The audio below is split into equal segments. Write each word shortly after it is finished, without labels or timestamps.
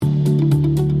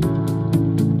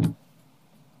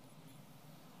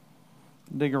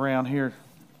dig around here,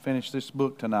 finish this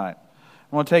book tonight.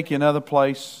 I want to take you another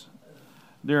place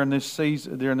during this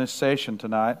season, during this session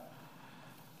tonight.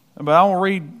 But I want to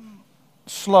read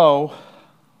slow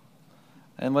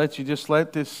and let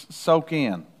this soak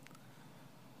in.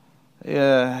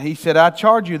 He said, I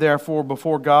charge you therefore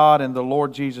before God and the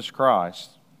Lord Jesus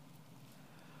Christ,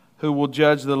 who will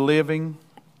judge the living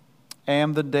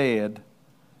and the dead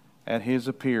at His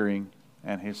appearing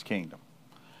and His kingdom.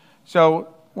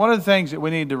 So one of the things that we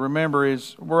need to remember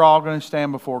is we're all going to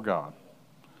stand before God.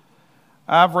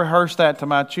 I've rehearsed that to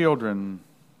my children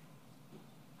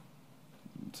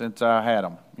since I had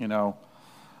them. You know,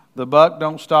 the buck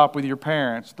don't stop with your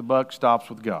parents. The buck stops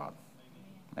with God.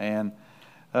 And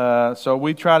so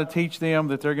we try to teach them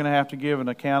that they're going to have to give an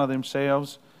account of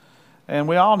themselves. And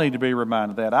we all need to be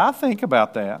reminded of that. I think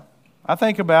about that. I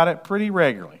think about it pretty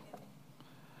regularly.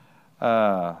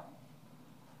 When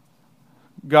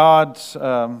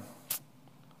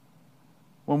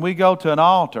we go to an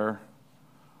altar,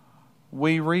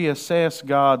 we reassess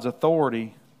God's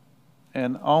authority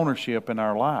and ownership in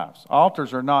our lives.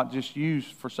 Altars are not just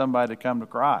used for somebody to come to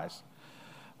Christ.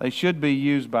 They should be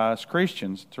used by us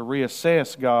Christians to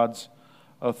reassess God's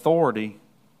authority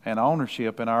and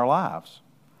ownership in our lives.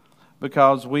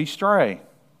 Because we stray.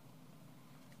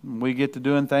 We get to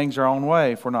doing things our own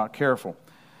way if we're not careful.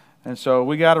 And so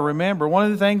we got to remember, one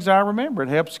of the things I remember, it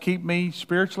helps keep me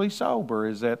spiritually sober,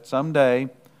 is that someday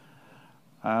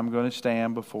I'm going to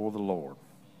stand before the Lord.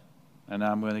 And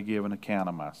I'm going to give an account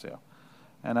of myself.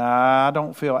 And I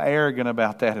don't feel arrogant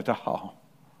about that at all.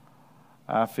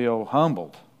 I feel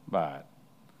humbled by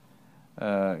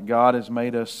it. God has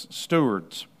made us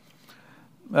stewards.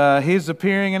 His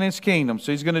appearing in His kingdom.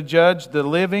 So He's going to judge the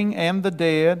living and the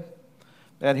dead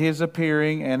at His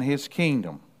appearing and His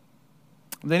kingdom.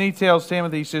 Then He tells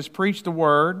Timothy, He says, preach the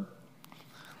word,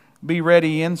 be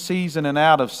ready in season and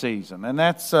out of season. And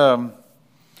that's an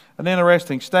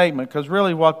interesting statement, because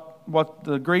really what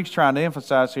the Greek's trying to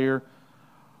emphasize here,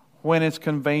 when it's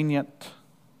convenient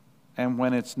and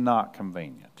when it's not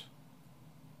convenient.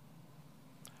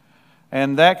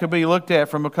 And that could be looked at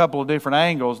from a couple of different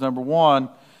angles. Number one,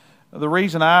 the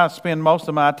reason I spend most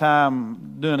of my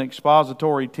time doing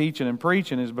expository teaching and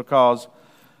preaching is because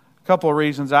a couple of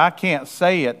reasons. I can't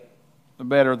say it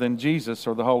better than Jesus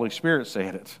or the Holy Spirit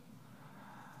said it.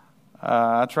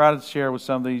 I try to share with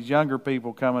some of these younger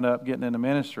people coming up, getting into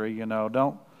ministry, you know,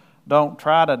 don't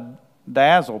try to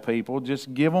dazzle people,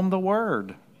 just give them the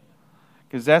Word.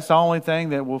 Because that's the only thing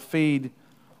that will feed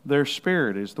their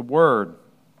spirit is the Word.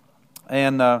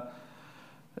 And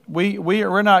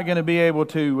we're not going to be able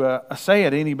to say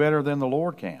it any better than the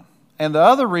Lord can. And the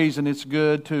other reason it's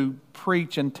good to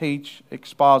preach and teach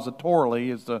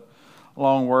expositorily, is the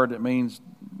long word that means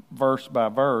verse by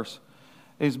verse,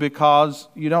 is because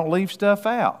you don't leave stuff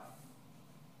out.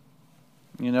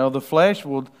 You know, the flesh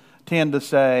will tend to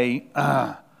say,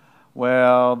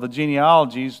 well, the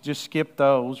genealogies, just skip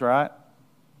those, right?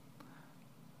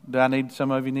 Some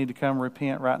of you need to come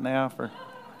repent right now for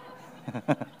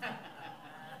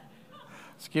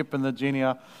skipping the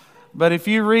genealogy. But if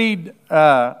you read,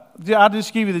 I'll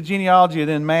just give you the genealogy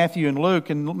in Matthew and Luke.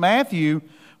 And Matthew,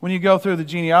 when you go through the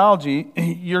genealogy,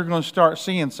 you're going to start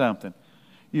seeing something.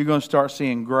 You're going to start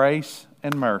seeing grace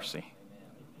and mercy.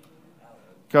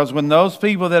 Because when those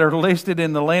people that are listed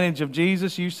in the lineage of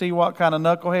Jesus, you see what kind of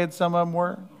knuckleheads some of them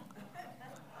were.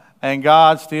 And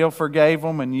God still forgave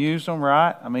them and used them,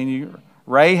 right? I mean,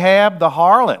 Rahab the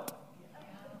harlot.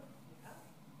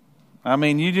 I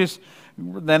mean,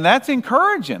 then that's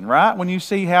encouraging, right? When you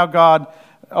see how God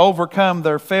overcome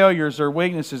their failures or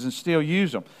weaknesses and still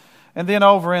use them. And then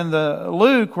over in the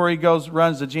Luke, where he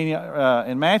runs the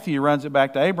in Matthew he runs it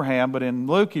back to Abraham, but in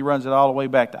Luke he runs it all the way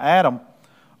back to Adam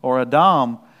or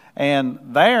Adam. And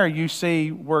there you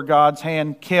see where God's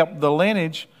hand kept the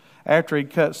lineage after he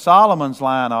cut Solomon's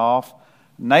line off.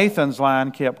 Nathan's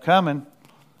line kept coming,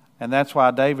 and that's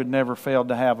why David never failed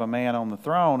to have a man on the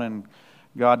throne, and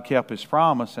God kept His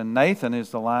promise. And Nathan is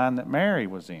the line that Mary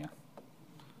was in.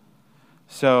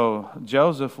 So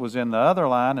Joseph was in the other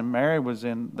line, and Mary was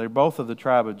in. They're both of the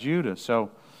tribe of Judah.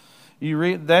 So you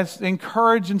read, that's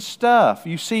encouraging stuff.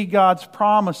 You see God's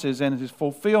promises and His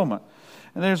fulfillment.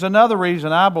 And there's another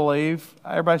reason I believe.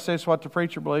 Everybody says what the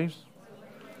preacher believes.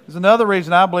 There's another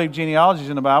reason I believe genealogy is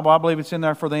in the Bible. I believe it's in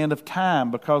there for the end of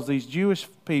time, because these Jewish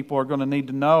people are going to need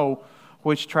to know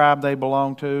which tribe they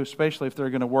belong to, especially if they're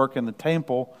going to work in the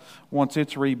temple once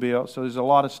it's rebuilt. So there's a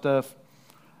lot of stuff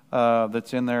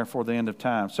that's in there for the end of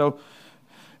time. So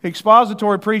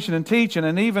expository preaching and teaching,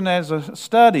 and even as a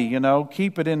study, you know,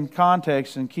 keep it in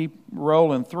context and keep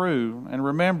rolling through. And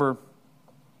remember,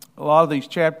 a lot of these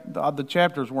the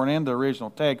chapters weren't in the original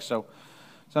text, so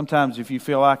sometimes if you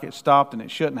feel like it stopped and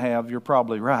it shouldn't have, you're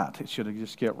probably right. It should have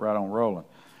just kept right on rolling.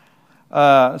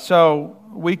 So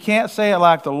we can't say it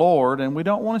like the Lord, and we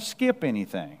don't want to skip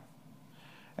anything.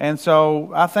 And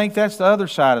so I think that's the other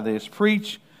side of this.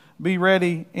 Preach, be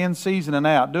ready in season and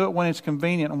out. Do it when it's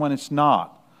convenient and when it's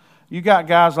not. You got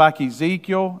guys like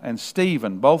Ezekiel and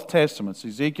Stephen, both Testaments.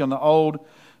 Ezekiel in the Old,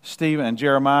 Stephen and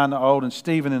Jeremiah in the Old, and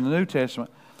Stephen in the New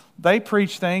Testament. They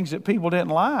preached things that people didn't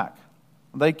like.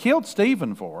 They killed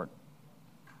Stephen for it.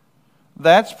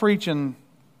 That's preaching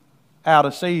out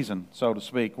of season, so to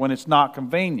speak, when it's not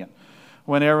convenient,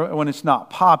 when it's not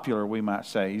popular, we might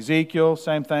say. Ezekiel,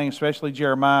 same thing, especially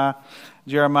Jeremiah.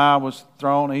 Jeremiah was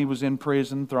he was in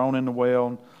prison, thrown in the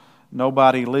well.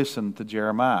 Nobody listened to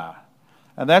Jeremiah.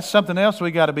 And that's something else we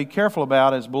got to be careful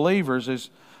about as believers, is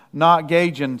not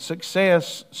gauging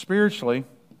success spiritually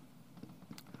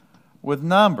with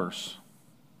numbers.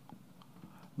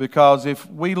 Because if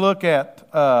we look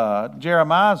at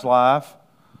Jeremiah's life,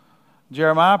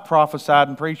 Jeremiah prophesied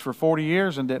and preached for 40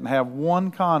 years and didn't have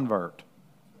one convert.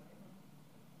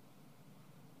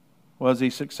 Was he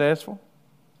successful?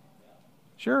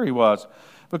 Sure he was.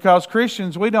 Because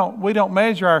Christians, we don't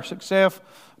measure our success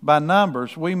by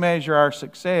numbers. We measure our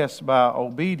success by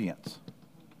obedience.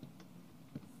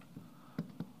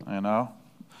 You know?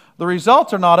 The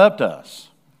results are not up to us.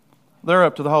 They're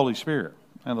up to the Holy Spirit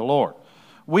and the Lord.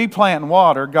 We plant and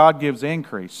water, God gives the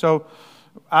increase. So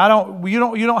you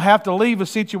don't have to leave a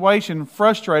situation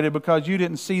frustrated because you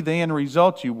didn't see the end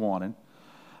result you wanted.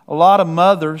 A lot of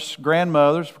mothers,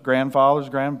 grandmothers, grandfathers,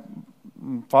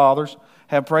 grandfathers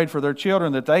have prayed for their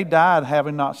children that they died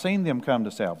having not seen them come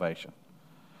to salvation.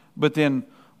 But then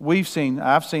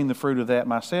I've seen the fruit of that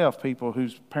myself, people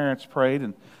whose parents prayed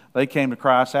and they came to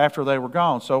Christ after they were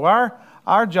gone. So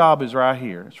our job is right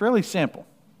here. It's really simple.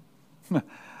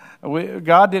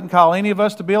 God didn't call any of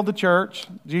us to build the church.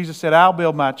 Jesus said, I'll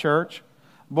build my church.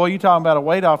 Boy, you talking about a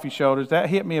weight off your shoulders. That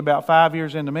hit me about 5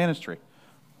 years into ministry.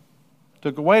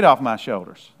 Took a weight off my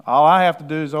shoulders. All I have to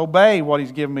do is obey what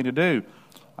He's given me to do.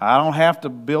 I don't have to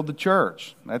build the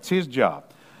church. That's His job.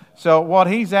 So what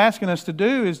He's asking us to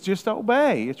do is just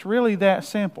obey. It's really that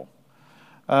simple.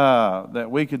 That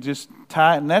we could just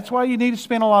tie it. And that's why you need to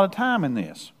spend a lot of time in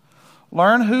this.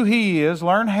 Learn who He is.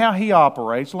 Learn how He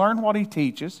operates. Learn what He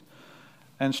teaches.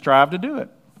 And strive to do it.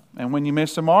 And when you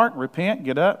miss the mark, repent,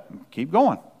 get up, and keep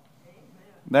going.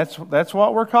 That's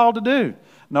what we're called to do.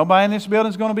 Nobody in this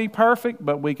building is going to be perfect,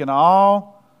 but we can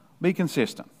all be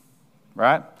consistent.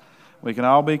 Right? We can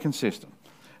all be consistent.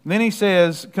 And then he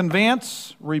says,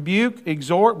 convince, rebuke,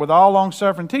 exhort with all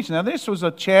long-suffering teaching. Now this was a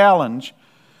challenge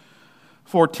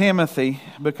for Timothy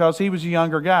because he was a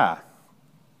younger guy.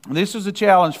 This was a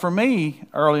challenge for me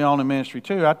early on in ministry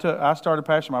too. I started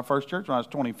pastoring my first church when I was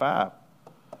 25.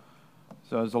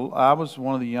 So I was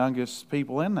one of the youngest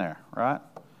people in there, right?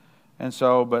 And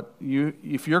so, but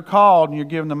if you're called and you're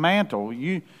given the mantle,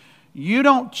 you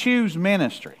don't choose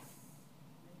ministry.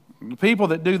 The people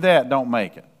that do that don't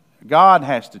make it. God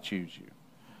has to choose you.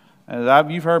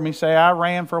 And you've heard me say I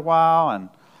ran for a while and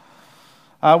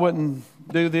I wouldn't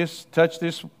touch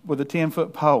this with a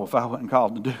 10-foot pole if I wasn't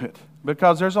called to do it.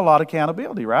 Because there's a lot of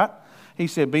accountability, right? He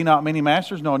said, be not many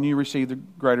masters, knowing you receive the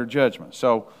greater judgment.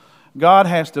 So God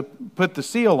has to put the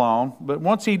seal on, but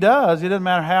once He does, it doesn't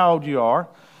matter how old you are.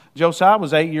 Josiah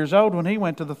was 8 years old when he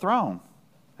went to the throne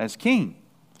as king.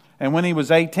 And when he was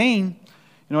 18, you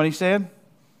know what he said?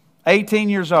 18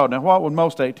 years old. Now, what would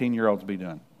most 18-year-olds be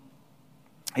doing?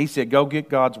 He said, go get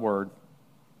God's word.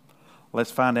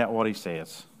 Let's find out what He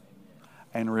says.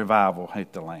 And revival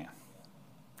hit the land.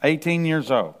 18 years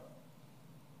old.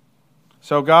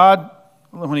 So God,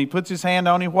 when He puts His hand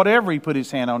on you, whatever He put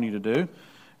His hand on you to do,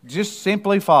 just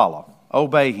simply follow.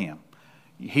 Obey Him.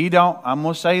 I'm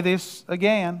going to say this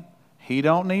again. He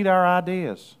don't need our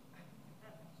ideas.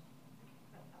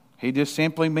 He just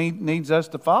simply needs us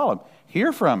to follow Him.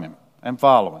 Hear from Him and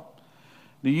follow Him.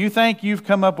 Do you think you've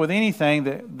come up with anything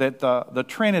that the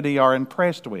Trinity are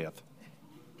impressed with?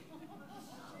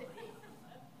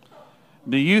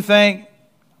 Do you think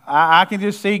I can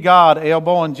just see God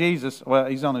elbowing Jesus? Well,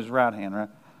 He's on His right hand, right?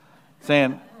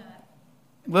 Saying,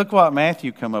 look what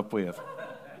Matthew come up with.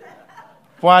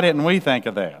 Why didn't we think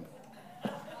of that?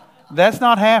 That's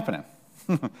not happening.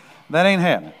 That ain't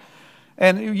happening.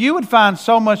 And you would find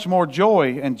so much more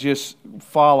joy in just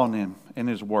following Him in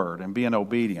His Word and being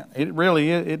obedient. It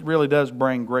really does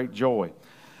bring great joy.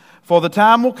 For the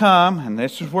time will come, and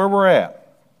this is where we're at.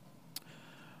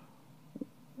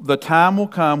 The time will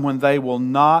come when they will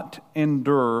not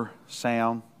endure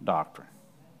sound doctrine.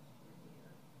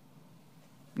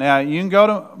 Now, you can go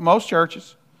to most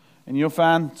churches, and you'll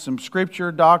find some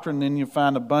scripture doctrine, and then you'll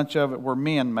find a bunch of it where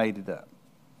men made it up.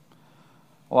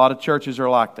 A lot of churches are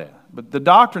like that. But the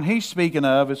doctrine he's speaking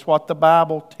of is what the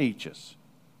Bible teaches.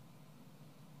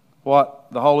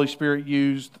 What the Holy Spirit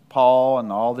used Paul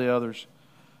and all the others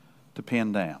to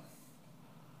pin down.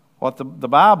 What the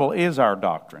Bible is our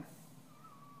doctrine.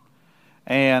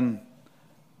 And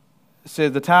it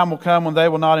says, the time will come when they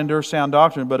will not endure sound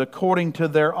doctrine, but according to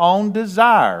their own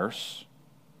desires.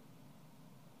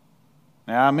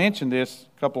 Now, I mentioned this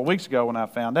a couple of weeks ago when I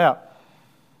found out.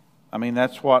 I mean,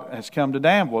 that's what has come to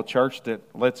Danville, a church that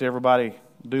lets everybody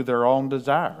do their own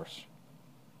desires.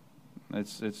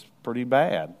 It's pretty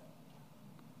bad.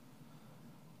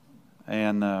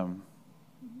 And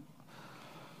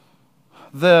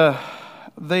the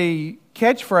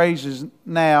catchphrases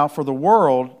now for the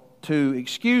world to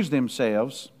excuse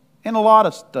themselves in a lot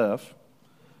of stuff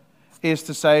is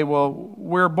to say, well,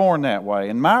 we're born that way.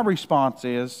 And my response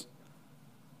is,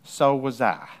 so was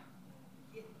I.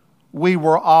 We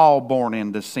were all born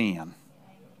into sin.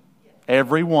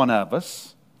 Every one of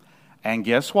us. And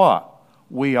guess what?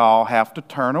 We all have to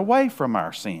turn away from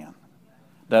our sin.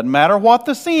 Doesn't matter what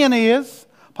the sin is.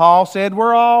 Paul said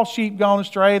we're all sheep gone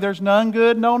astray. There's none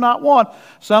good, no, not one.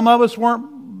 Some of us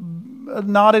weren't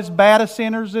not as bad as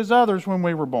sinners as others when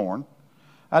we were born.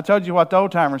 I told you what the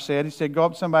old timer said. He said, go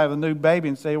up to somebody with a new baby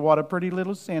and say, what a pretty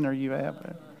little sinner you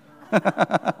have.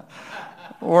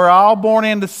 We're all born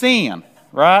into sin,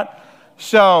 right?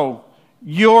 So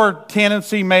your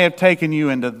tendency may have taken you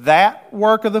into that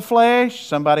work of the flesh.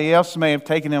 Somebody else may have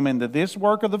taken them into this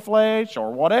work of the flesh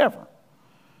or whatever.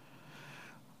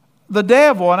 The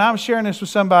devil, and I was sharing this with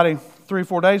somebody 3 or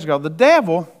 4 days ago, the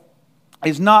devil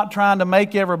is not trying to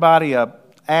make everybody an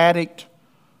addict,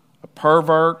 a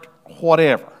pervert,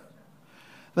 whatever.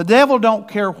 The devil don't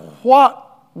care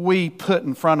what we put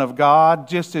in front of God,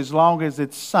 just as long as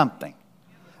it's something.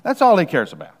 That's all he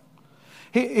cares about.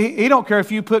 He don't care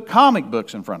if you put comic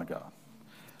books in front of God.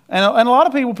 And a lot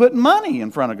of people put money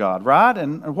in front of God, right?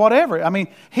 And whatever. I mean,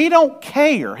 he don't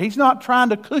care. He's not trying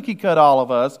to cookie cut all of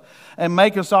us and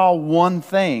make us all one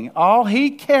thing. All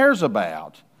he cares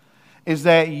about is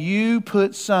that you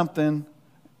put something,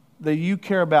 that you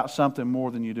care about something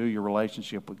more than you do your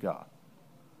relationship with God.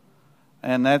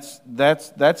 And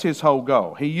that's his whole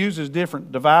goal. He uses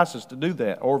different devices to do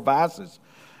that, or vices,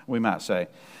 we might say.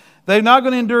 They're not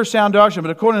going to endure sound doctrine,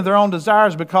 but according to their own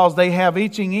desires, because they have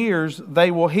itching ears, they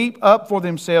will heap up for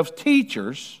themselves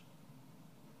teachers.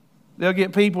 They'll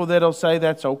get people that'll say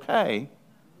that's okay.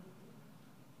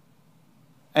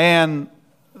 And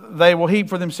they will heap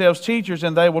for themselves teachers,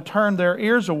 and they will turn their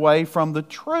ears away from the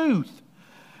truth.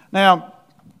 Now,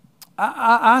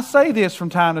 I say this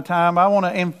from time to time. I want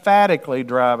to emphatically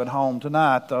drive it home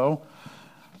tonight, though,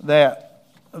 that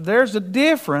there's a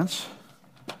difference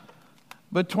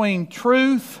between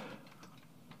truth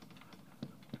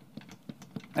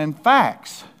and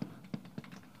facts.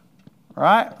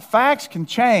 Right? Facts can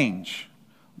change.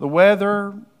 The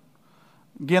weather,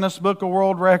 Guinness Book of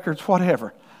World Records,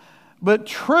 whatever. But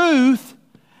truth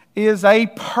is a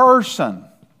person.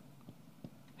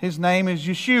 His name is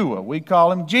Yeshua. We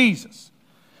call him Jesus.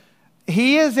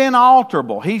 He is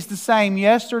inalterable. He's the same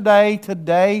yesterday,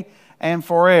 today, and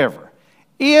forever.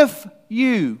 If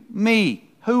you, me,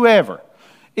 whoever,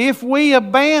 if we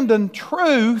abandon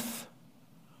truth,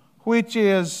 which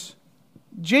is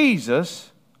Jesus,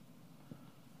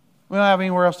 we don't have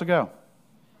anywhere else to go.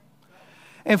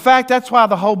 In fact, that's why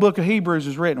the whole book of Hebrews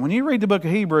is written. When you read the book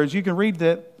of Hebrews, you can read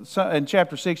that in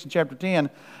chapter 6 and chapter 10,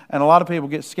 and a lot of people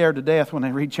get scared to death when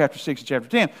they read chapter 6 and chapter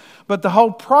 10. But the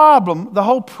whole problem, the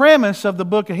whole premise of the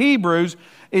book of Hebrews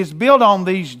is built on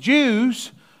these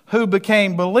Jews who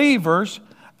became believers,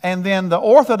 and then the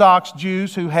Orthodox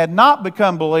Jews who had not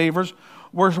become believers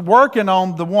were working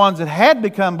on the ones that had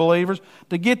become believers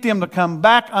to get them to come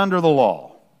back under the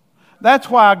law. That's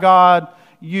why God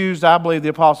used, I believe, the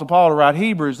Apostle Paul to write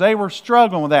Hebrews. They were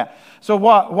struggling with that. So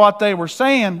what they were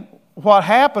saying, what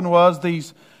happened was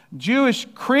these Jewish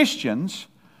Christians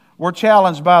were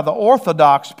challenged by the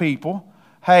Orthodox people.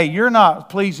 Hey, you're not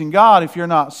pleasing God if you're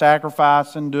not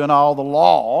sacrificing, doing all the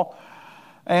law.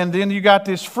 And then you got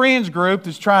this fringe group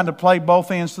that's trying to play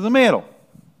both ends to the middle.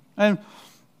 And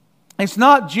it's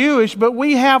not Jewish, but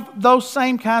we have those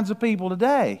same kinds of people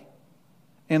today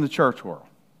in the church world.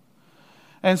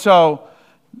 And so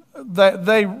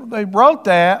they wrote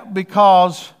that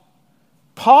because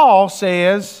Paul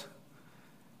says,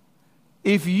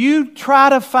 if you try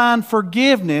to find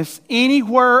forgiveness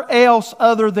anywhere else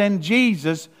other than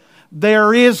Jesus,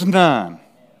 there is none.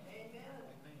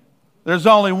 There's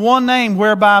only one name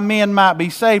whereby men might be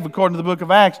saved, according to the book of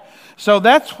Acts. So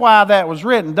that's why that was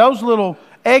written. Those little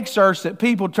excerpts that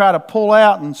people try to pull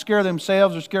out and scare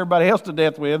themselves or scare everybody else to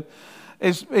death with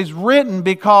is written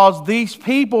because these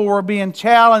people were being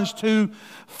challenged to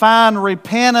find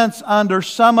repentance under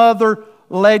some other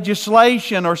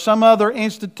legislation or some other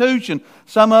institution,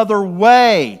 some other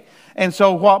way. And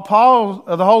so what Paul,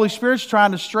 the Holy Spirit's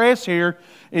trying to stress here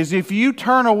is if you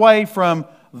turn away from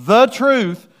the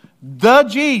truth, the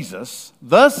Jesus,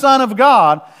 the Son of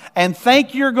God, and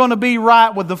think you're going to be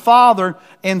right with the Father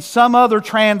in some other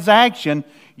transaction,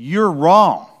 you're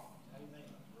wrong.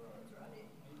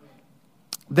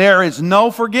 There is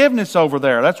no forgiveness over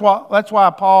there. That's why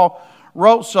Paul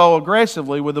wrote so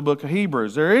aggressively with the book of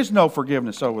Hebrews. There is no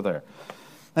forgiveness over there.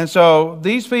 And so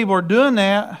these people are doing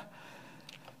that.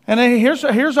 And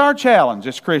here's our challenge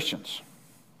as Christians.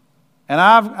 And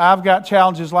I've got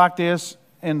challenges like this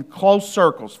in close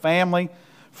circles, family,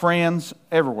 friends,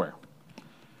 everywhere.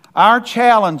 Our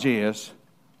challenge is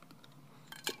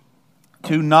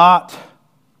to not,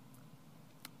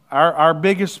 our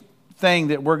biggest thing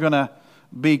that we're going to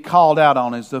be called out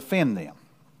on is to offend them.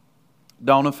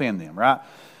 Don't offend them, right?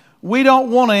 We don't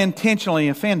want to intentionally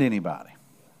offend anybody.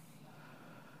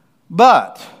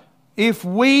 But if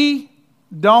we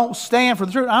don't stand for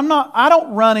the truth, I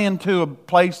don't run into a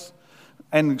place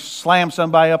and slam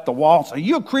somebody up the wall and say,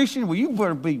 "You a Christian? Well, you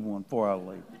better be one before I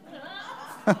leave."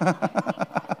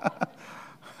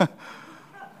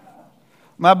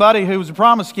 My buddy who was a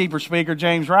Promise Keeper speaker,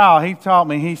 James Ryle, he taught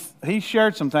me, he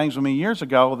shared some things with me years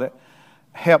ago that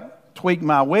helped tweak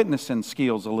my witnessing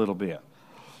skills a little bit.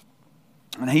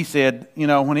 And he said,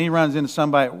 when he runs into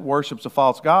somebody that worships a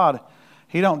false god,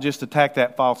 he don't just attack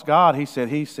that false god. He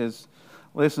says,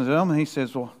 listen to them, and he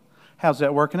says, "Well, how's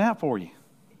that working out for you?"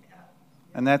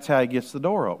 And that's how he gets the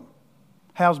door open.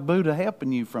 How's Buddha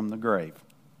helping you from the grave?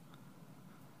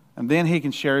 And then he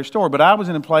can share his story. But I was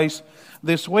in a place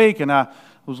this week, and I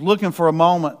was looking for a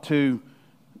moment to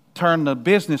turn the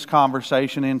business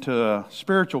conversation into a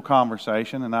spiritual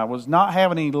conversation, and I was not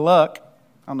having any luck.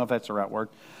 I don't know if that's the right word.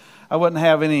 I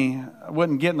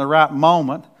wasn't getting the right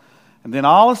moment. And then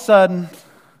all of a sudden,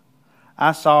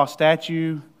 I saw a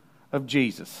statue of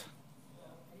Jesus.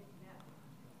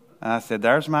 And I said,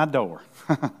 "There's my door."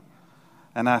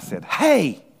 And I said,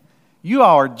 "Hey, you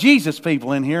all are Jesus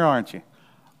people in here, aren't you?"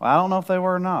 Well, I don't know if they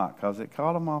were or not, because it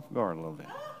caught them off guard a little bit.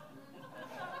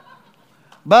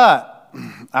 But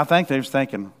I think they was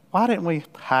thinking, why didn't we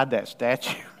hide that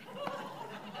statue?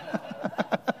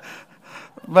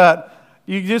 But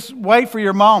you just wait for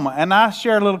your moment. And I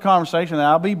shared a little conversation, and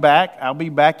I'll be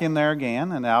back in there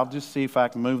again, and I'll just see if I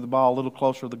can move the ball a little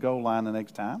closer to the goal line the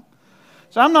next time.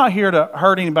 So I'm not here to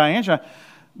hurt anybody,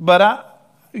 but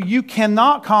you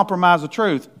cannot compromise the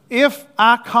truth. If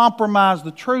I compromise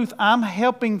the truth, I'm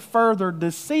helping further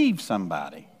deceive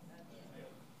somebody.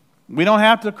 We don't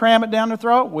have to cram it down their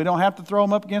throat. We don't have to throw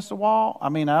them up against the wall. I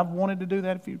mean, I've wanted to do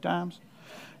that a few times.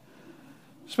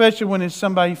 Especially when it's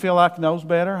somebody you feel like knows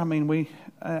better. I mean,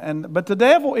 but the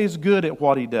devil is good at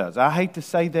what he does. I hate to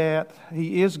say that.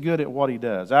 He is good at what he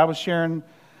does. I was sharing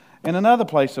in another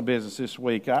place of business this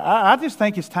week. I just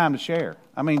think it's time to share.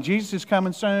 I mean, Jesus is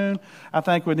coming soon. I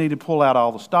think we need to pull out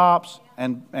all the stops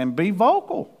and be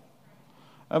vocal.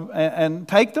 And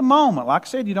take the moment. Like I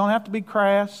said, you don't have to be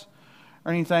crass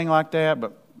or anything like that,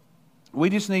 but we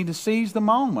just need to seize the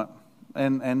moment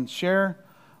and share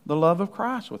the love of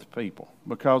Christ with people,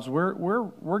 because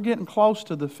we're getting close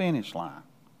to the finish line,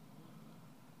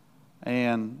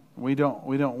 and we don't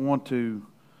want to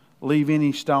leave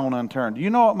any stone unturned. Do you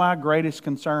know what my greatest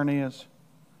concern is?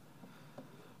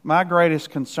 My greatest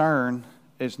concern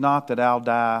is not that I'll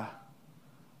die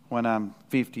when I'm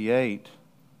 58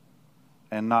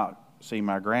 and not see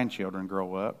my grandchildren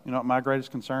grow up. You know what my greatest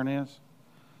concern is?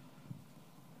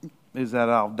 Is that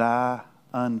I'll die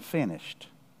unfinished.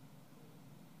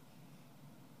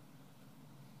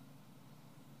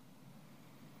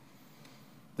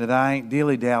 That I ain't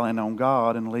dilly-dallying on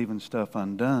God and leaving stuff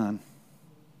undone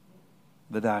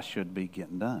that I should be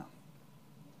getting done.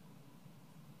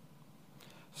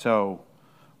 So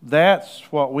that's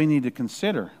what we need to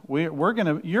consider.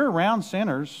 You're around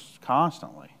sinners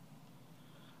constantly.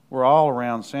 We're all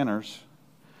around sinners.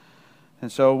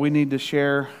 And so we need to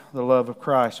share the love of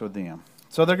Christ with them.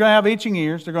 So they're going to have itching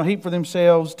ears. They're going to heap for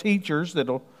themselves teachers that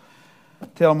will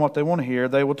tell them what they want to hear.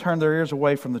 They will turn their ears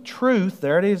away from the truth.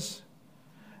 There it is.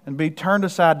 And be turned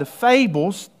aside to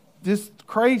fables. Just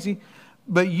crazy.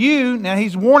 But now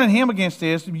he's warning him against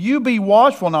this. You be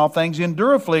watchful in all things,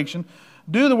 endure affliction,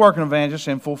 do the work of an evangelist,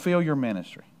 and fulfill your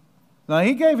ministry. Now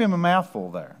he gave him a mouthful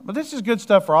there. But this is good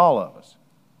stuff for all of us.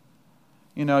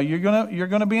 You know, you're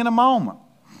gonna be in a moment.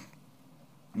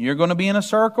 You're going to be in a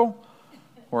circle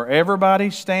where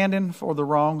everybody's standing for the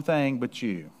wrong thing but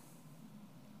you.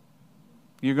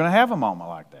 You're going to have a moment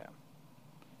like that.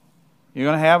 You're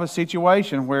going to have a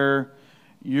situation where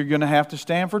you're going to have to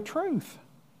stand for truth.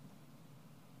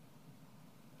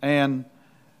 And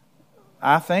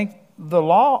I think the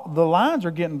lines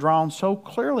are getting drawn so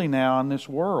clearly now in this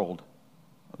world.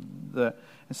 And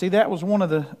see, that was one of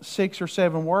the 6 or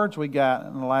 7 words we got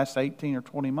in the last 18 or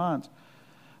 20 months.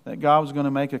 That God was going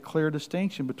to make a clear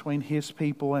distinction between His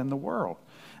people and the world.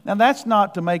 Now, that's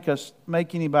not to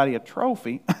make anybody a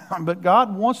trophy, but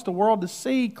God wants the world to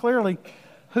see clearly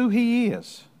who He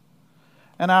is.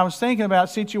 And I was thinking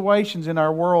about situations in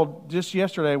our world just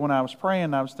yesterday when I was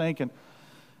praying. I was thinking,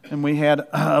 and we had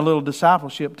a little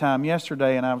discipleship time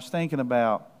yesterday, and I was thinking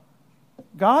about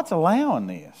God's allowing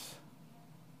this.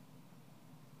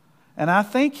 And I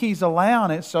think He's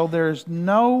allowing it so there's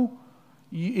no...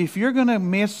 If you're going to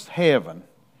miss heaven,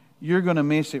 you're going to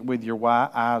miss it with your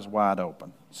eyes wide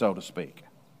open, so to speak.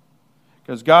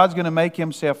 Because God's going to make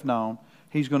Himself known.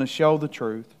 He's going to show the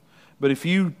truth. But if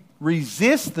you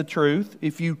resist the truth,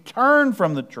 if you turn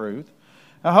from the truth,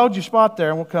 now hold your spot there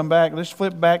and we'll come back. Let's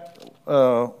flip back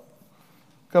a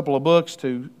couple of books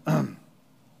to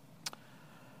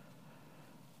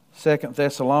 2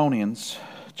 Thessalonians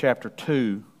chapter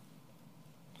 2.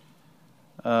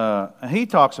 He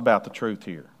talks about the truth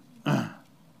here.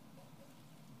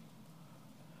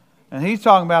 And he's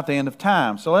talking about the end of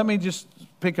time. So let me just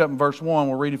pick up in verse 1.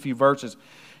 We'll read a few verses.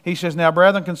 He says, "Now,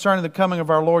 brethren, concerning the coming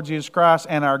of our Lord Jesus Christ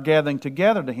and our gathering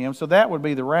together to Him," so that would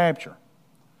be the rapture.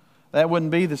 That wouldn't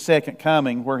be the second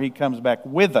coming where He comes back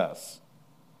with us.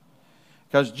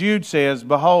 Because Jude says,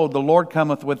 "Behold, the Lord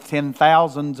cometh with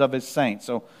 10,000s of His saints."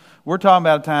 So we're talking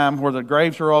about a time where the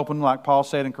graves are open, like Paul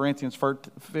said in Corinthians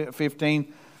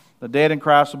 15. The dead in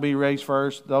Christ will be raised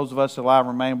first. Those of us alive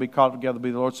remain will be caught together to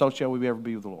be the Lord. So shall we ever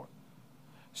be with the Lord.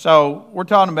 So we're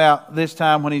talking about this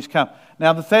time when He's come.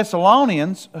 Now the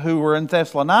Thessalonians, who were in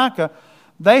Thessalonica,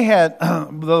 they had,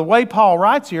 the way Paul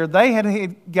writes here, they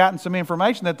had gotten some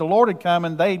information that the Lord had come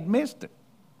and they'd missed it.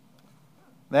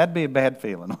 That'd be a bad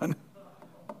feeling, wouldn't it?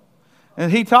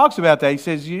 And he talks about that. He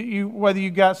says, whether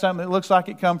you got something that looks like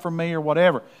it come from me or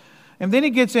whatever. And then he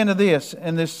gets into this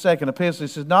in this second epistle.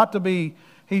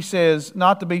 He says,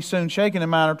 not to be soon shaken in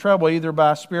mind or trouble, either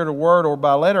by spirit or word or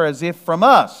by letter, as if from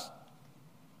us.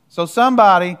 So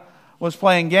somebody was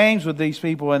playing games with these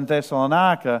people in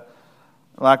Thessalonica,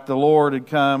 like the Lord had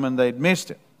come and they'd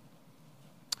missed it.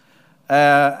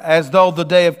 As though the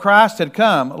day of Christ had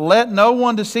come. Let no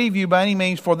one deceive you by any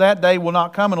means, for that day will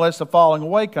not come unless the falling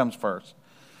away comes first.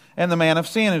 And the man of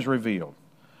sin is revealed,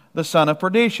 the son of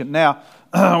perdition. Now,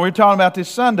 we're talking about this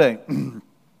Sunday.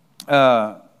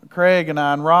 Craig and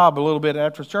I and Rob, a little bit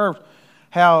after church,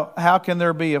 how can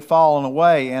there be a falling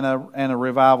away and a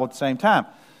revival at the same time?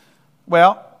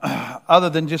 Well, other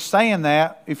than just saying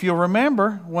that, if you'll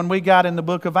remember, when we got in the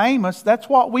book of Amos, that's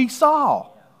what we saw.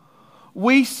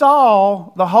 We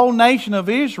saw the whole nation of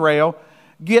Israel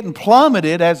getting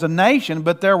plummeted as a nation,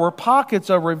 but there were pockets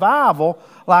of revival,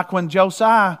 like when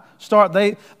Josiah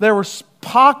started. There were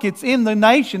pockets in the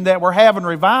nation that were having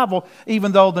revival,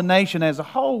 even though the nation as a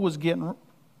whole was getting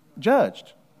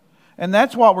judged. And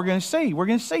that's what we're going to see. We're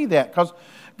going to see that because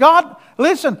God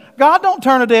don't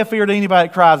turn a deaf ear to anybody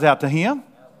that cries out to Him.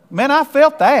 Man, I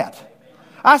felt that.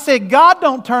 I said, God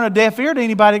don't turn a deaf ear to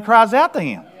anybody that cries out to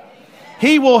Him.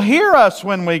 He will hear us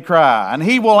when we cry, and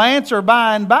He will answer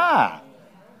by and by.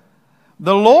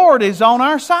 The Lord is on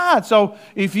our side. So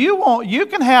if you want, you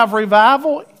can have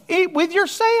revival with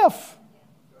yourself.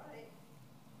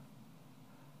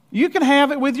 You can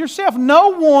have it with yourself. No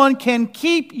one can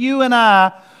keep you and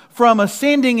I from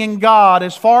ascending in God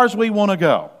as far as we want to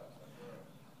go.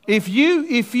 If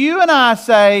you and I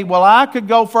say, well, I could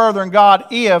go further in God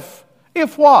if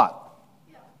what?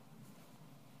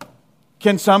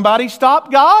 Can somebody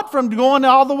stop God from going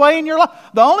all the way in your life?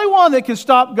 The only one that can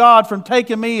stop God from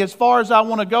taking me as far as I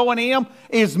want to go in Him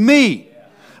is me,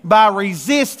 by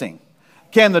resisting.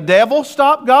 Can the devil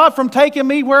stop God from taking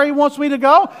me where He wants me to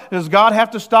go? Does God have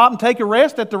to stop and take a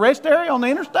rest at the rest area on the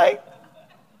interstate?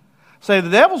 Say, the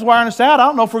devil's wearing us out. I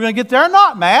don't know if we're going to get there or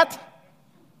not, Matt.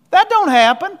 That don't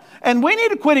happen. And we need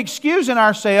to quit excusing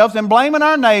ourselves and blaming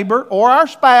our neighbor or our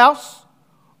spouse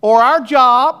or our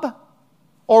job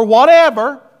or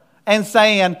whatever, and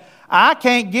saying, I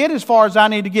can't get as far as I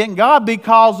need to get in God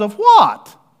because of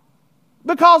what?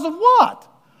 Because of what?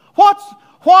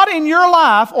 What in your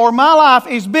life or my life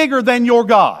is bigger than your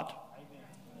God?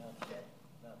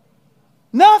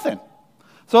 Nothing.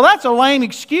 So that's a lame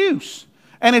excuse.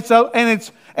 And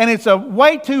it's a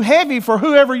weight too heavy for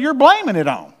whoever you're blaming it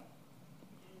on.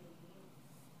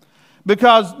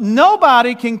 Because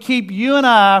nobody can keep you and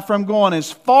I from going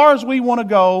as far as we want to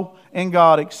go in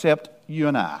God except you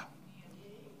and I.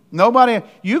 Nobody,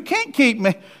 you can't keep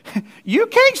me, you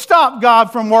can't stop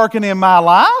God from working in my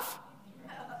life.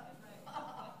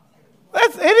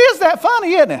 It is that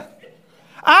funny, isn't it?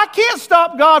 I can't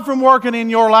stop God from working in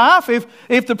your life.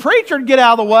 If the preacher would get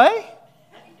out of the way,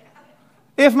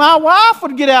 if my wife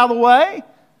would get out of the way,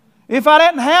 if I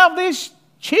didn't have these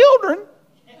children.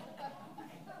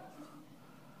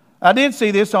 I did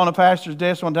see this on a pastor's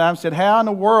desk one time. Said, how in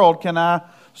the world can I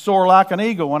soar like an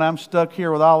eagle when I'm stuck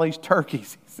here with all these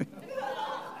turkeys?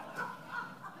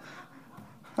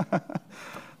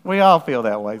 We all feel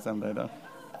that way someday, don't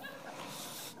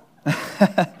we?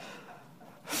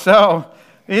 So,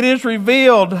 it is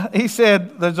revealed, he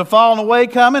said, there's a falling away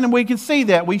coming, and we can see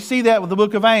that. We see that with the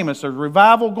book of Amos. There's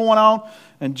revival going on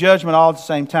and judgment all at the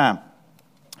same time.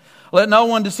 Let no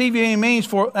one deceive you any means,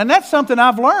 and that's something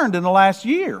I've learned in the last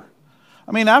year.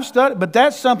 I mean, I've studied, but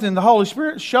that's something the Holy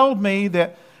Spirit showed me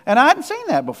that, and I hadn't seen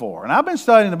that before. And I've been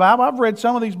studying the Bible. I've read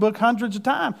some of these books hundreds of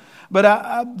times.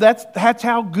 But that's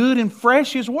how good and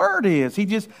fresh His Word is.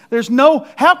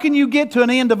 How can you get to an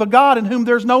end of a God in whom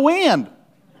there's no end?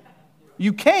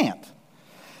 You can't.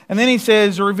 And then he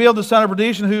says, revealed the son of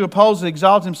perdition who opposes,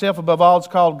 exalts himself above all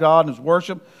that's called God and is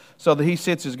worshipped, so that he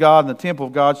sits as God in the temple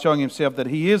of God, showing himself that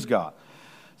he is God.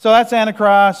 So that's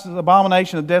Antichrist, the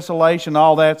abomination of desolation,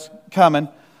 all that's coming.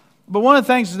 But one of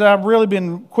the things that I've really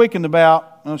been quickened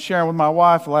about, and I was sharing with my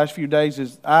wife the last few days,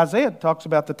 is Isaiah talks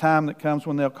about the time that comes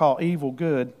when they'll call evil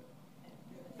good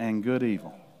and good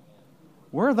evil.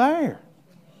 We're there.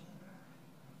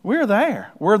 We're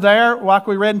there. We're there, like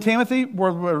we read in Timothy.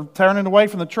 We're turning away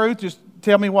from the truth. Just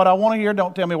tell me what I want to hear.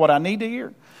 Don't tell me what I need to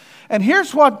hear. And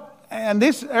here's what, and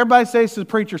this, everybody says this is the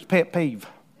preacher's pet peeve.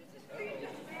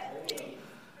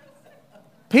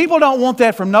 People don't want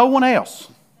that from no one else.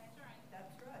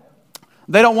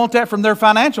 They don't want that from their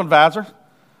financial advisor.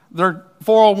 Their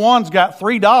 401's got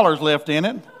 $3 left in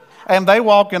it. And they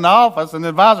walk in the office and the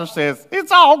advisor says,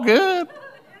 it's all good.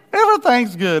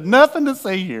 Everything's good. Nothing to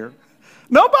see here.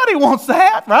 Nobody wants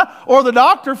that, right? Or the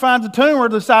doctor finds a tumor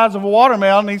the size of a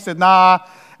watermelon and he said, nah,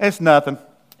 it's nothing.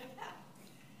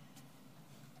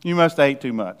 You must have ate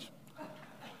too much.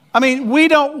 I mean, we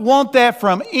don't want that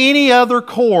from any other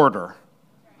quarter.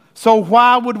 So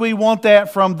why would we want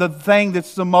that from the thing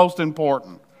that's the most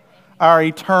important? Our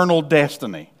eternal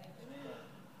destiny.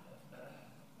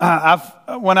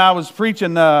 When I was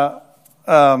preaching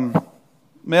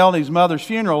Melanie's mother's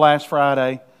funeral last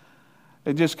Friday,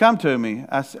 it just come to me.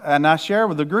 And I shared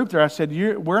with the group there, I said,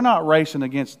 you're not racing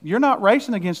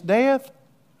against death.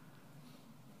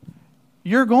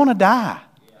 You're going to die.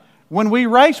 When we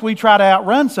race, we try to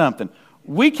outrun something.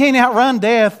 We can't outrun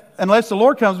death unless the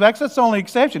Lord comes back. So that's the only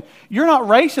exception. You're not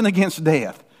racing against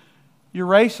death. You're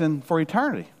racing for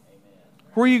eternity.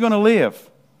 Where are you going to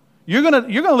live? You're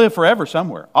going to live forever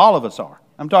somewhere. All of us are.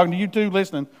 I'm talking to you two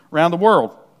listening around the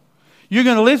world. You're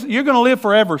going to live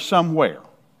forever somewhere.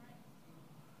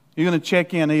 You're going to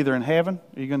check in either in heaven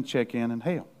or you're going to check in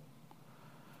hell.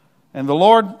 And the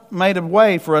Lord made a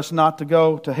way for us not to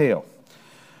go to hell.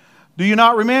 Do you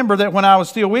not remember that when I was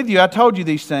still with you, I told you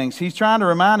these things? He's trying to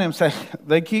remind them, say,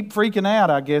 they keep freaking out,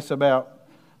 I guess, about,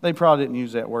 they probably didn't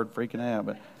use that word, freaking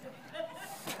out,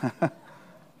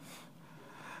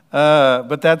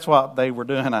 but that's what they were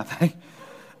doing, I think.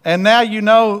 And now you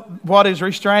know what is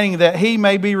restraining, that he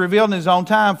may be revealed in his own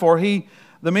time, for the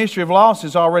mystery of loss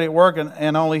is already at work,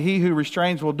 and only he who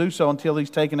restrains will do so until he's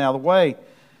taken out of the way.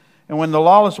 And when the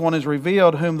lawless one is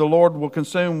revealed, whom the Lord will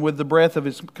consume with the breath of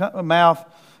his mouth,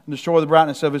 and destroy the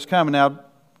brightness of his coming. Now,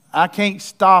 I can't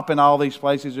stop in all these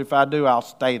places. If I do, I'll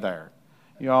stay there.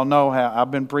 You all know how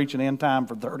I've been preaching end time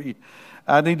for 30.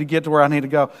 I need to get to where I need to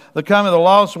go. The coming of the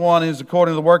lawless one is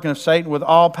according to the working of Satan with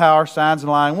all power, signs,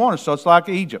 and lying wonders. So it's like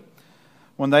Egypt,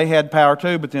 when they had power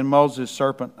too, but then Moses'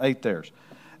 serpent ate theirs.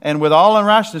 And with all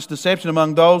unrighteousness, deception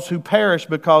among those who perish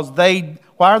because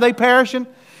why are they perishing?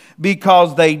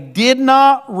 Because they did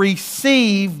not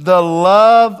receive the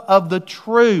love of the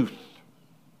truth.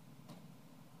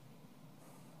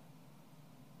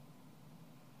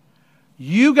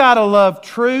 You got to love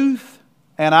truth,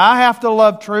 and I have to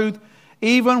love truth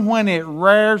even when it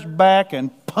rears back and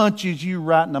punches you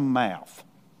right in the mouth.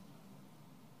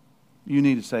 You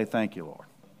need to say, thank you, Lord.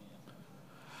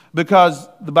 Because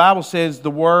the Bible says the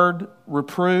word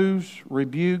reproves,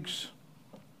 rebukes,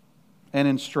 and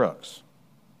instructs.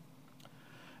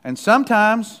 And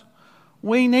sometimes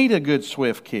we need a good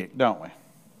swift kick, don't we?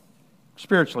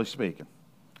 Spiritually speaking.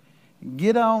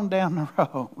 Get on down the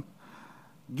road.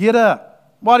 Get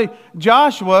up.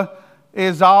 Joshua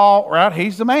is all right.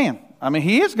 He's the man. I mean,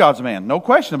 he is God's man. No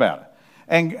question about it.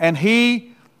 And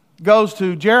he goes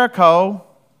to Jericho,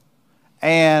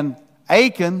 and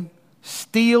Achan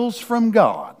steals from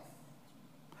God.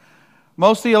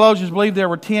 Most theologians believe there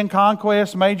were 10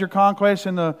 conquests, major conquests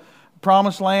in the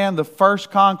Promised Land. The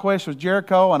first conquest was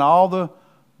Jericho, and all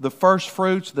the first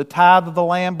fruits, the tithe of the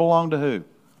land, belonged to who?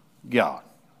 God.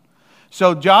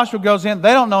 So Joshua goes in.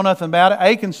 They don't know nothing about it.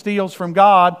 Achan steals from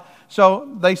God.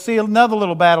 So they see another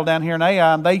little battle down here in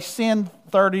Ai, and they send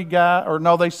 30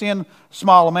 guys, they send a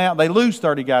small amount. They lose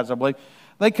 30 guys, I believe.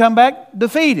 They come back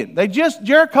defeated.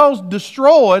 Jericho's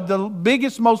destroyed, the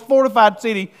biggest, most fortified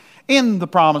city in the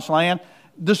Promised Land,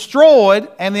 destroyed,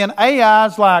 and then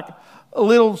Ai's like a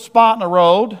little spot in the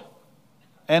road,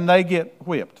 and they get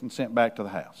whipped and sent back to the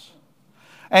house.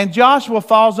 And Joshua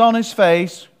falls on his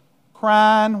face,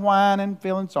 crying, whining,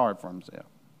 feeling sorry for himself.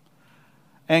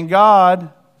 And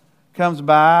God comes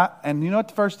by, and you know what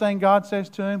the first thing God says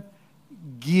to him?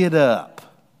 Get up.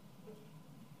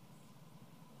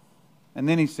 And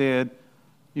then he said,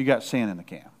 you got sin in the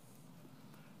camp.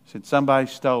 He said,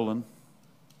 somebody's stolen.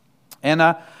 And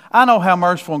I know how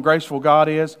merciful and graceful God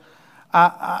is.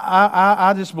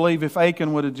 I just believe if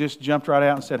Achan would have just jumped right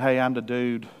out and said, hey, I'm the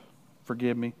dude,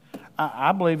 forgive me,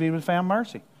 I believe he would have found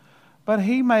mercy. But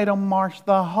he made them march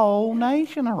the whole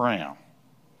nation around.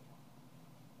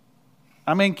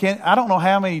 I mean, I don't know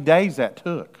how many days that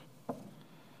took.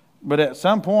 But at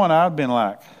some point, I've been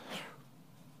like,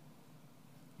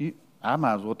 I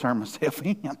might as well turn myself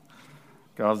in.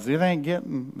 Because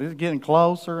it's getting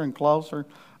closer and closer.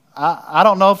 I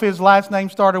don't know if his last name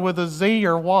started with a Z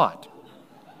or what.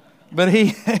 But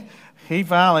he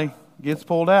finally gets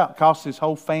pulled out. Costs his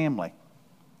whole family.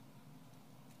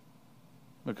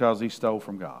 Because he stole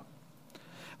from God.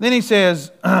 Then he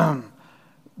says,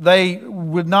 they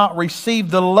would not receive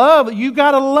the love. You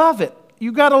got to love it.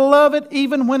 You got to love it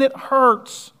even when it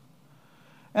hurts.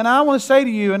 And I want to say to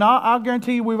you, and I'll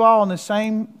guarantee you we've all in the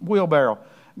same wheelbarrow.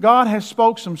 God has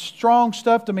spoke some strong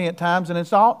stuff to me at times, and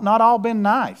it's not all been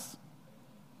nice.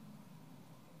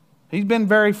 He's been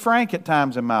very frank at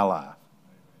times in my life.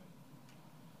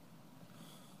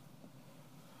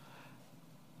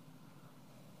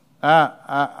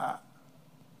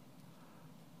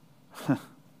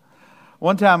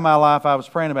 One time in my life I was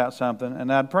praying about something,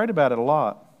 and I'd prayed about it a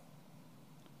lot.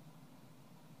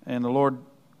 And the Lord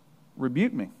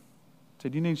rebuked me. He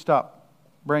said, you need to stop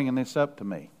bringing this up to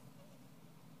me.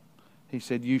 He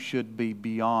said, you should be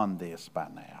beyond this by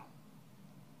now.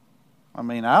 I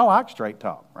mean, I like straight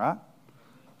talk, right?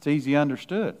 It's easy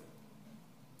understood.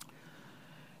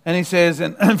 And he says,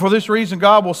 and for this reason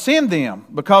God will send them,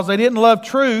 because they didn't love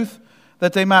truth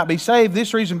that they might be saved.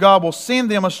 This reason God will send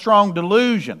them a strong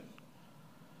delusion,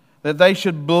 that they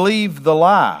should believe the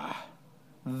lie.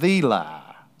 The lie.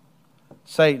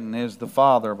 Satan is the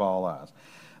father of all lies.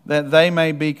 That they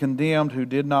may be condemned who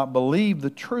did not believe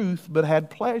the truth, but had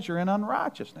pleasure in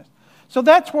unrighteousness. So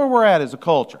that's where we're at as a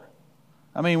culture.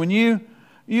 I mean, when you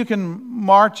can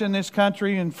march in this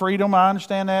country in freedom, I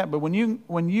understand that. But when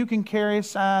you can carry a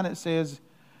sign that says,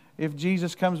 if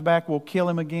Jesus comes back, we'll kill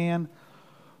him again.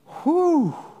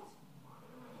 Whew.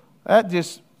 That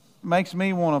just makes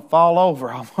me want to fall over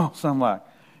almost. I'm like,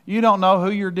 you don't know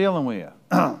who you're dealing with.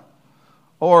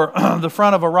 Or the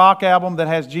front of a rock album that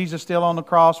has Jesus still on the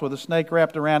cross with a snake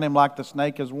wrapped around him like the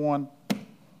snake is one.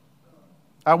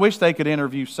 I wish they could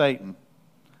interview Satan.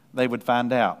 They would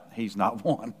find out he's not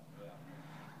one.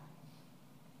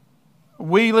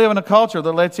 We live in a culture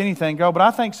that lets anything go, but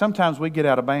I think sometimes we get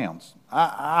out of bounds.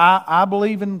 I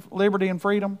believe in liberty and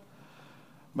freedom,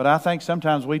 but I think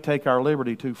sometimes we take our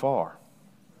liberty too far,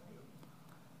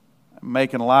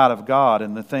 making light of God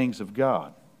and the things of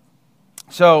God.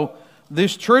 So,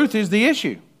 this truth is the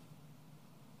issue.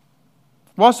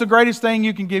 What's the greatest thing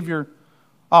you can give your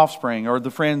offspring or the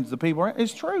friends, the people?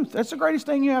 It's truth. That's the greatest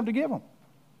thing you have to give them.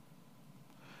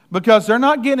 Because they're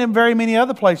not getting in very many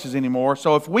other places anymore.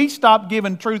 So if we stop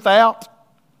giving truth out,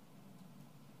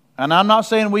 and I'm not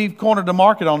saying we've cornered the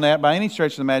market on that by any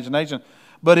stretch of the imagination,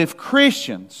 but if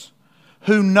Christians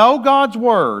who know God's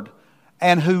Word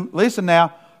and who, listen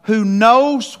now, who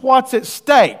knows what's at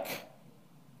stake,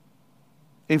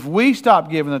 if we stop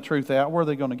giving the truth out, where are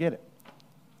they going to get it?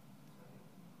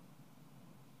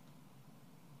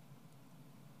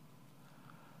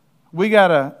 We got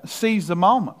to seize the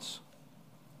moments.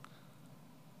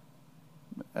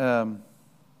 There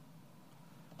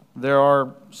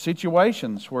are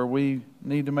situations where we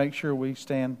need to make sure we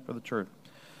stand for the truth.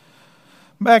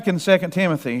 Back in 2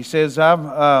 Timothy, he says,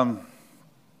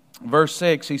 Verse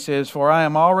 6, he says, "For I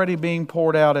am already being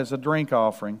poured out as a drink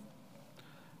offering,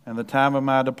 and the time of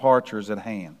my departure is at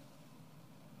hand."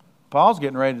 Paul's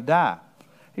getting ready to die.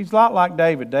 He's a lot like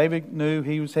David. David knew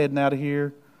he was heading out of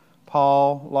here.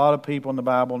 Paul, a lot of people in the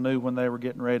Bible knew when they were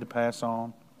getting ready to pass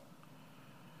on.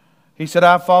 He said,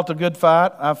 "I've fought a good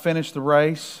fight. I've finished the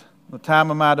race. The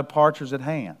time of my departure is at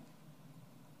hand."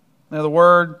 Now the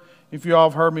word, if you all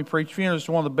have heard me preach funeral, it's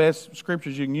one of the best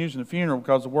scriptures you can use in a funeral,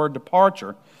 because the word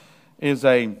departure is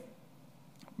a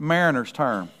mariner's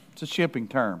term. It's a shipping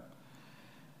term.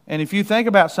 And if you think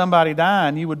about somebody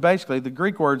dying, you would basically, the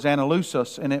Greek word's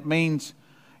analusos, and it means,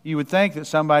 you would think that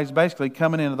somebody's basically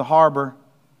coming into the harbor,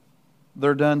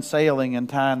 they're done sailing and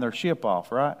tying their ship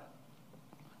off, right?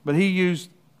 But the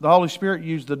Holy Spirit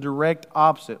used the direct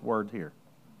opposite word here.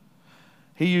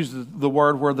 He used the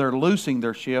word where they're loosing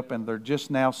their ship and they're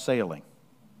just now sailing.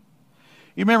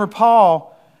 You remember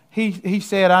Paul, he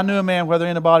said, "I knew a man, whether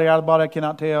in the body or out of the body, I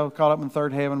cannot tell, caught up in the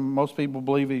third heaven." Most people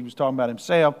believe he was talking about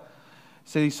himself. He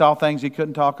said he saw things he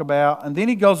couldn't talk about. And then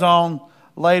he goes on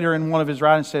later in one of his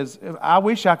writings and says, "I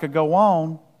wish I could go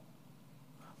on,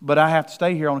 but I have to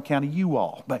stay here on account of you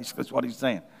all." Basically, that's what he's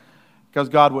saying. Because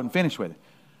God wouldn't finish with it.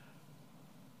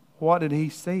 What did he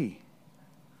see?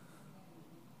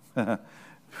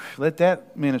 Let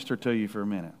that minister to you for a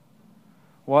minute.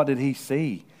 What did he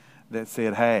see that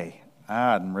said, "Hey,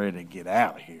 I'm ready to get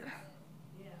out of here"?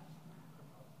 Yeah.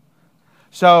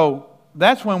 So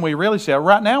that's when we really say,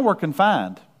 right now we're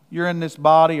confined. You're in this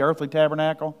body, earthly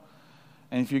tabernacle.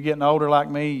 And if you're getting older like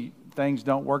me, things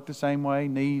don't work the same way,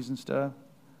 knees and stuff.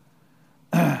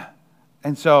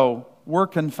 And so we're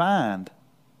confined.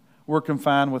 We're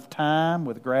confined with time,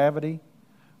 with gravity,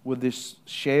 with this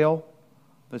shell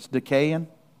that's decaying.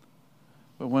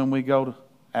 But when we go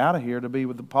out of here to be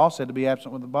with Paul said to be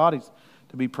absent with the bodies,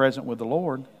 to be present with the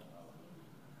Lord.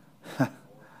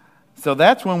 So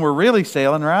that's when we're really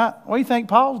sailing, right? What do you think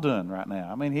Paul's doing right now?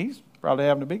 I mean, he's probably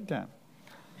having a big time.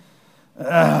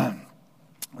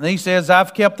 And he says,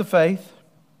 "I've kept the faith.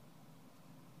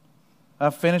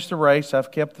 I've finished the race.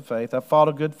 I've kept the faith. I've fought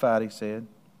a good fight," he said.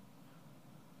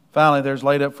 "Finally, there's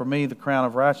laid up for me the crown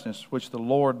of righteousness, which the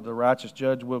Lord, the righteous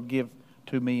judge, will give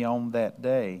to me on that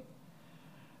day.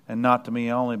 And not to me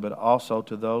only, but also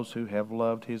to those who have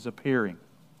loved his appearing."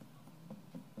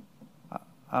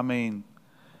 I mean,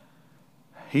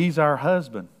 he's our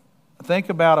husband. Think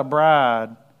about a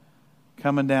bride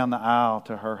coming down the aisle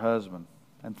to her husband.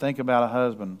 And think about a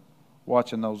husband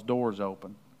watching those doors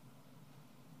open.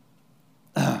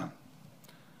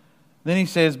 Then he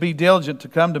says, "Be diligent to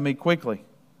come to me quickly.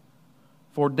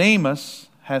 For Demas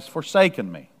has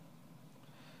forsaken me,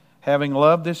 having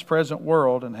loved this present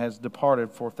world, and has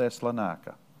departed for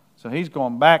Thessalonica." So he's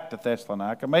going back to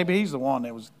Thessalonica. Maybe he's the one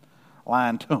that was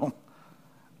lying to him.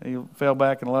 He fell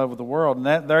back in love with the world.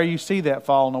 And there you see that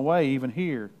falling away even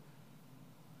here.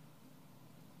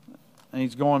 And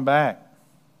he's going back.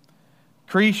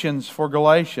 "Cretans for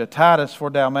Galatia, Titus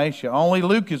for Dalmatia. Only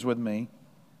Luke is with me.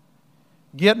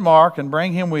 Get Mark and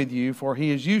bring him with you, for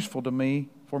he is useful to me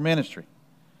for ministry.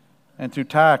 And to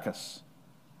Tychus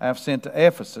I have sent to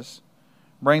Ephesus.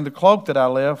 Bring the cloak that I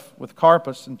left with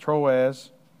Carpus and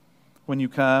Troas when you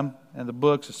come, and the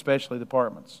books, especially the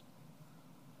apartments."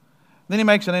 Then he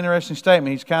makes an interesting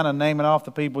statement. He's kind of naming off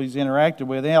the people he's interacted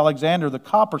with. "Alexander the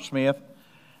coppersmith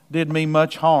did me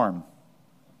much harm.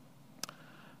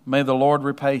 May the Lord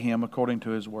repay him according to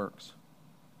his works."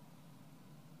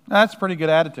 Now, that's a pretty good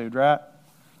attitude, right?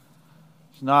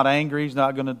 He's not angry. He's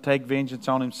not going to take vengeance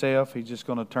on himself. He's just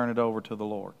going to turn it over to the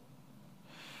Lord.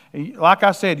 Like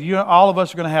I said, all of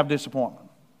us are going to have disappointment.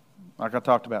 Like I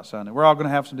talked about Sunday. We're all going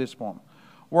to have some disappointment.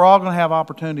 We're all going to have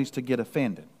opportunities to get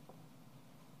offended.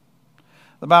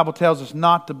 The Bible tells us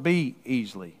not to be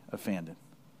easily offended.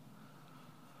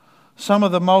 Some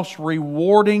of the most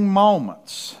rewarding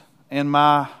moments in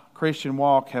my Christian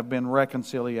walk have been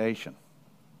reconciliation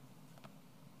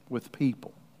with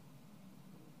people.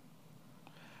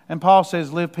 And Paul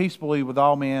says, "Live peaceably with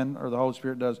all men," or the Holy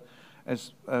Spirit does,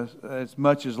 as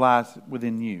much as lies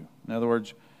within you. In other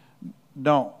words,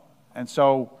 don't. And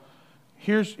so,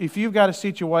 if you've got a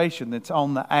situation that's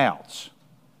on the outs,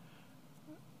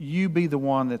 you be the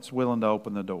one that's willing to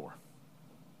open the door.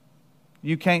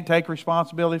 You can't take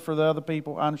responsibility for the other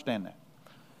people. I understand that.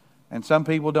 And some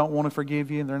people don't want to forgive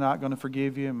you, and they're not going to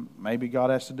forgive you. Maybe God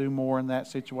has to do more in that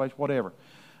situation, whatever.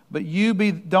 But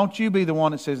don't you be the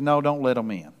one that says, "No, don't let them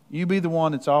in." You be the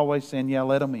one that's always saying, "Yeah,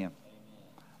 let them in.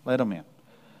 Let them in."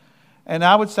 And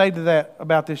I would say to that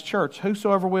about this church,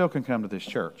 whosoever will can come to this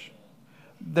church.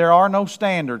 There are no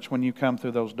standards when you come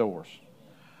through those doors.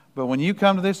 But when you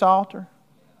come to this altar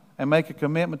and make a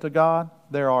commitment to God,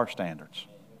 there are standards.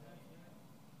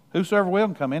 Whosoever will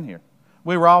can come in here.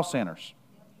 We were all sinners,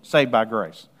 saved by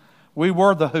grace. We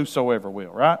were the whosoever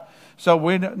will, right? So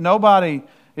nobody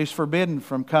is forbidden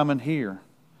from coming here.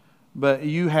 But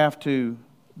you have to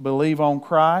believe on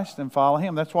Christ and follow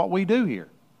Him. That's what we do here.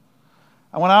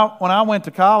 And when I went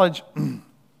to college,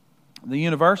 the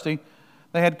university,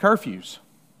 they had curfews.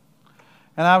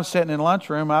 And I was sitting in the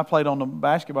lunchroom. I played on the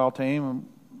basketball team.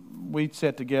 And we'd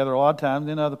sit together a lot of times.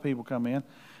 Then other people come in.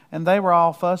 And they were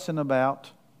all fussing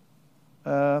about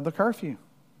the curfew.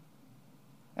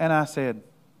 And I said,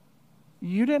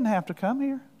 you didn't have to come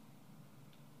here.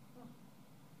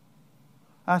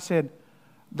 I said,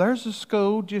 there's a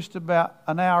school just about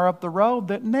an hour up the road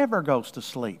that never goes to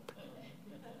sleep.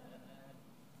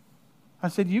 I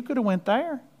said, you could have went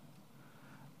there.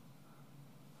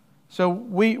 So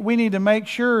we need to make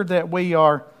sure that we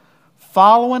are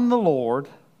following the Lord,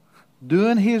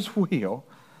 doing His will,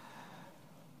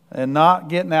 and not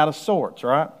getting out of sorts,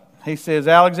 right? He says,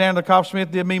 Alexander the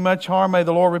coppersmith did me much harm. May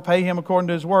the Lord repay him according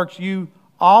to his works. You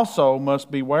also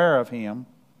must beware of him,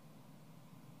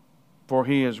 for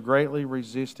he has greatly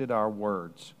resisted our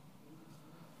words.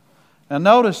 Now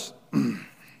notice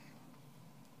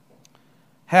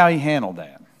how he handled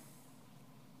that.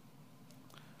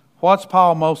 What's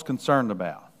Paul most concerned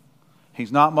about?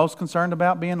 He's not most concerned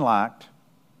about being liked.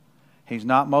 He's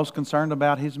not most concerned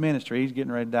about his ministry. He's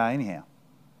getting ready to die anyhow.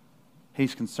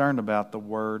 He's concerned about the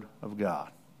Word of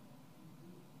God.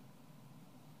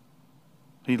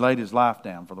 He laid his life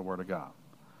down for the Word of God.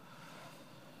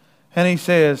 And he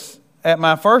says, at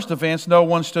my first offense, no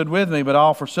one stood with me, but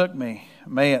all forsook me.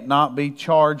 May it not be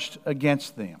charged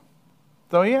against them.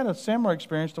 So he had a similar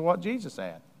experience to what Jesus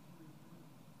had.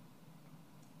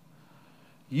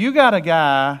 You got a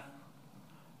guy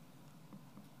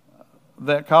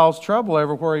that caused trouble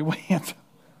everywhere he went,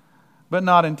 but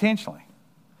not intentionally.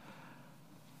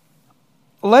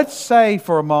 Let's say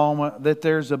for a moment that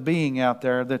there's a being out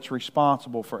there that's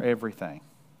responsible for everything.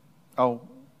 Oh,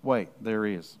 wait, there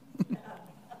is.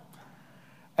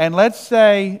 And let's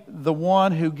say the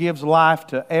one who gives life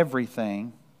to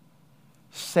everything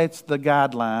sets the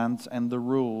guidelines and the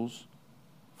rules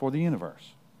for the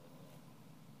universe.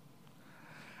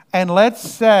 And let's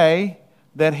say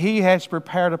that He has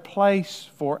prepared a place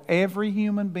for every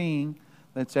human being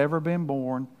that's ever been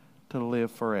born to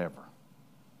live forever.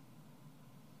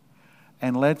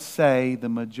 And let's say the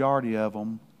majority of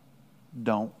them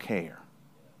don't care.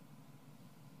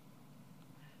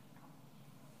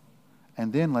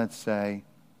 And then let's say,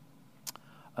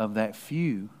 of that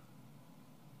few,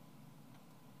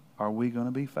 are we going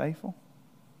to be faithful?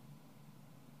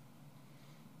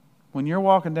 When you're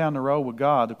walking down the road with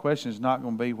God, the question is not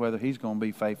going to be whether He's going to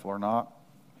be faithful or not.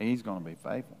 He's going to be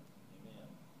faithful. Amen.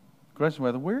 The question is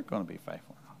whether we're going to be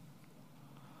faithful or not.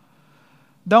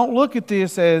 Don't look at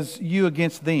this as you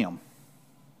against them.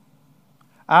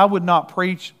 I would not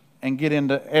preach and get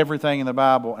into everything in the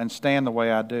Bible and stand the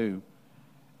way I do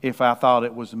if I thought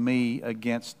it was me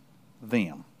against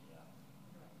them.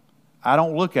 I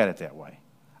don't look at it that way.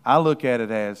 I look at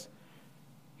it as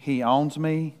He owns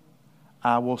me,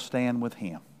 I will stand with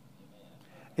Him.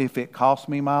 If it costs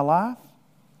me my life,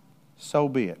 so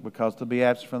be it, because to be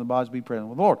absent from the body is to be present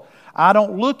with the Lord. I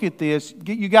don't look at this.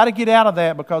 You got to get out of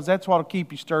that, because that's what will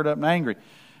keep you stirred up and angry.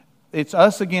 It's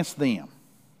us against them.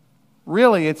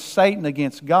 Really, it's Satan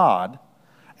against God,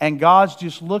 and God's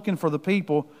just looking for the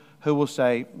people who will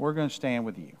say, we're going to stand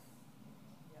with you.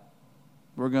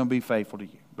 We're going to be faithful to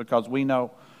you, because we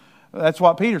know. That's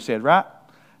what Peter said, right?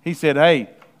 He said, hey,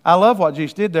 I love what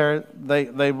Jesus did there.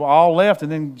 They all left,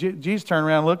 and then Jesus turned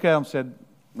around and looked at them and said,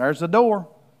 there's the door.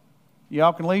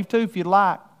 Y'all can leave too if you'd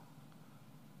like.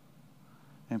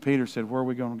 And Peter said, where are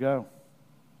we going to go?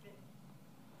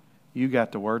 You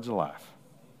got the words of life.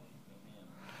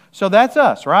 So that's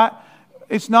us, right?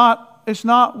 It's not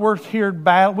we're here to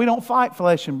battle. We don't fight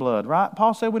flesh and blood, right?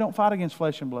 Paul said we don't fight against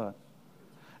flesh and blood.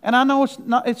 And I know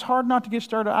it's hard not to get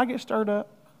stirred up. I get stirred up.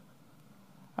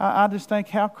 I just think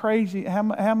how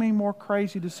many more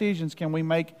crazy decisions can we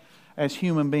make as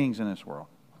human beings in this world?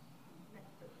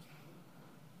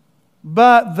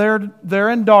 But they're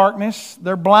in darkness.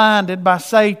 They're blinded by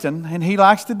Satan, and he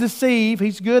likes to deceive.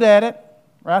 He's good at it,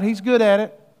 right? He's good at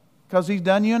it because he's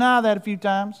done you and I that a few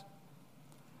times.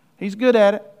 He's good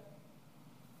at it.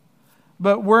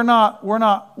 But we're not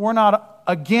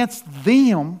against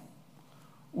them.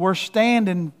 We're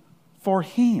standing for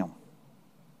Him.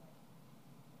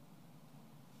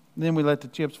 Then we let the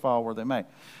chips fall where they may.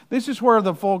 This is where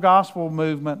the full gospel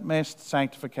movement messed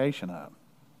sanctification up.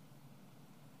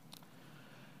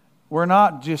 We're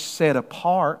not just set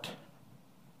apart,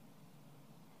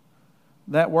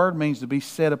 That word means to be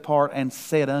set apart and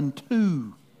set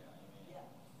unto.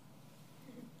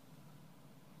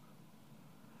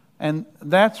 And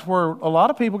that's where a lot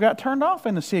of people got turned off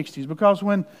in the 60s, because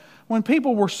when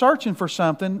people were searching for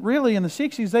something, really in the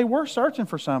 60s they were searching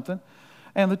for something,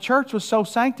 and the church was so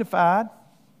sanctified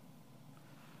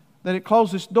that it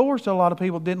closed its doors to a lot of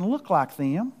people that didn't look like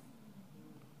them.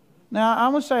 Now,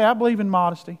 I'm going to say I believe in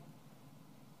modesty,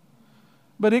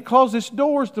 but it closed its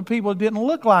doors to people that didn't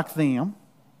look like them,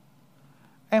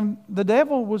 and the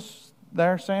devil was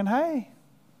there saying, hey,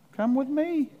 come with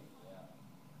me.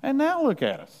 And now look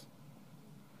at us.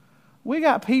 We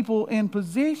got people in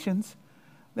positions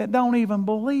that don't even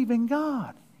believe in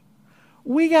God.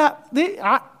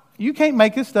 You can't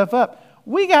make this stuff up.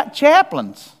 We got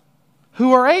chaplains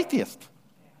who are atheists.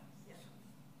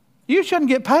 You shouldn't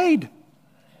get paid.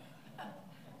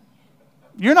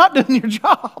 You're not doing your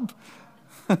job.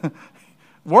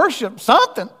 Worship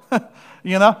something.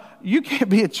 You can't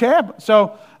be a chaplain.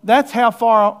 So that's how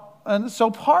far. And so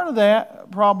part of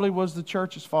that probably was the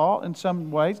church's fault in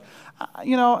some ways.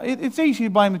 It's easy to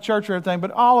blame the church for everything,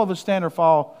 but all of us stand or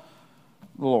fall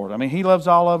the Lord. I mean, He loves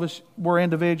all of us. We're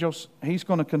individuals. He's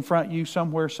going to confront you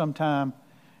somewhere, sometime.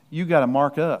 You got to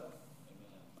mark up.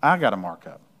 I got to mark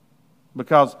up.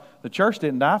 Because the church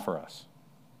didn't die for us.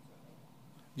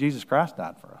 Jesus Christ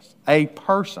died for us. A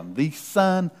person, the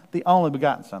Son, the only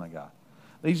begotten Son of God.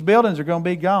 These buildings are going to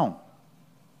be gone.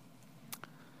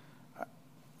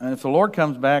 And if the Lord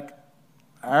comes back,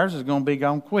 ours is going to be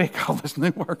gone quick, all this new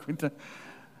work we do.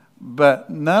 But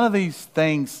none of these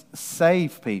things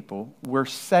save people. We're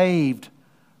saved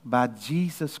by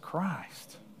Jesus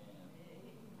Christ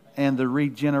and the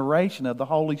regeneration of the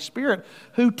Holy Spirit,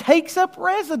 who takes up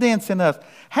residence in us.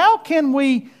 How can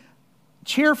we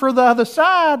cheer for the other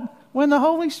side when the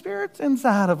Holy Spirit's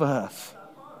inside of us?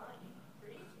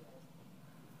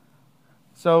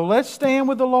 So let's stand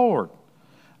with the Lord.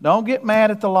 Don't get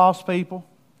mad at the lost people.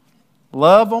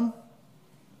 Love them.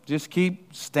 Just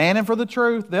keep standing for the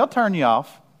truth. They'll turn you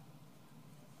off.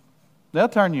 They'll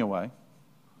turn you away.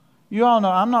 You all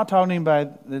know, I'm not talking to anybody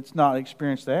that's not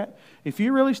experienced that. If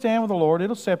you really stand with the Lord,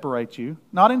 it'll separate you.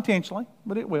 Not intentionally,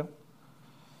 but it will.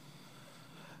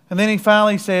 And then he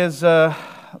finally says,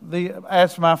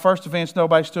 as for my first offense,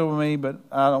 nobody stood with me, but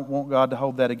I don't want God to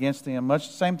hold that against them. Much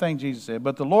the same thing Jesus said.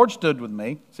 But the Lord stood with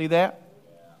me. See that?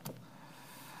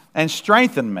 And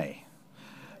strengthened me,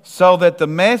 so that the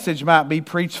message might be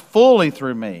preached fully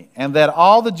through me, and that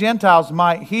all the Gentiles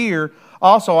might hear.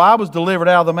 Also, I was delivered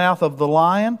out of the mouth of the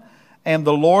lion, and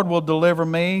the Lord will deliver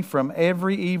me from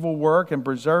every evil work and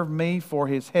preserve me for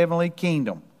His heavenly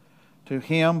kingdom. To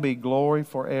Him be glory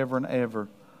forever and ever.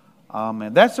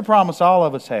 Amen. That's the promise all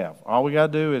of us have. All we got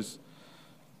to do is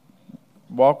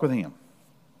walk with Him.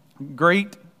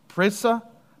 Greet Prisca,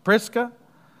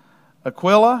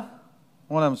 Aquila.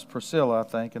 One of them's Priscilla, I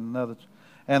think, and another.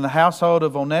 And the household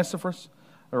of Onesiphorus,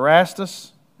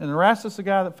 Erastus. And Erastus the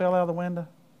guy that fell out of the window?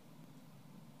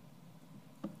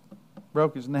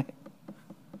 Broke his neck.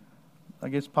 I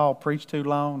guess Paul preached too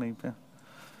long. He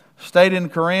stayed in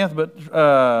Corinth, but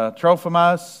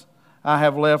Trophimus I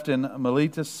have left in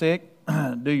Miletus sick.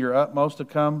 Do your utmost to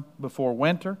come before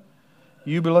winter.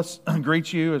 Eubulus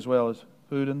greets you, as well as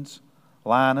Pudens,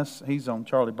 Linus. He's on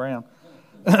Charlie Brown.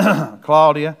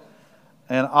 Claudia.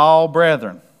 And all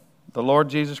brethren, the Lord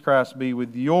Jesus Christ be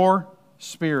with your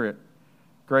spirit.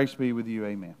 Grace be with you.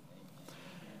 Amen.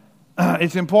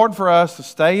 It's important for us to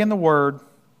stay in the Word.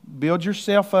 Build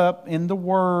yourself up in the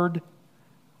Word,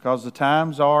 because the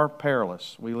times are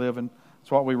perilous. We live in,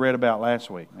 that's what we read about last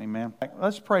week. Amen.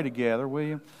 Let's pray together, will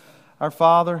you? Our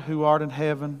Father, who art in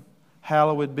heaven,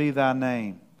 hallowed be thy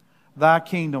name. Thy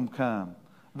kingdom come.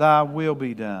 Thy will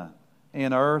be done,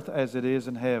 in earth as it is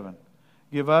in heaven.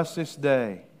 Give us this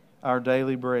day our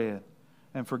daily bread,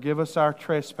 and forgive us our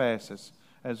trespasses,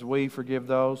 as we forgive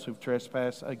those who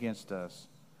trespass against us.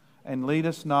 And lead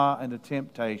us not into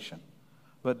temptation,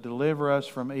 but deliver us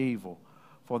from evil.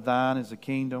 For thine is the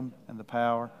kingdom, and the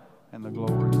power, and the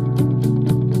glory.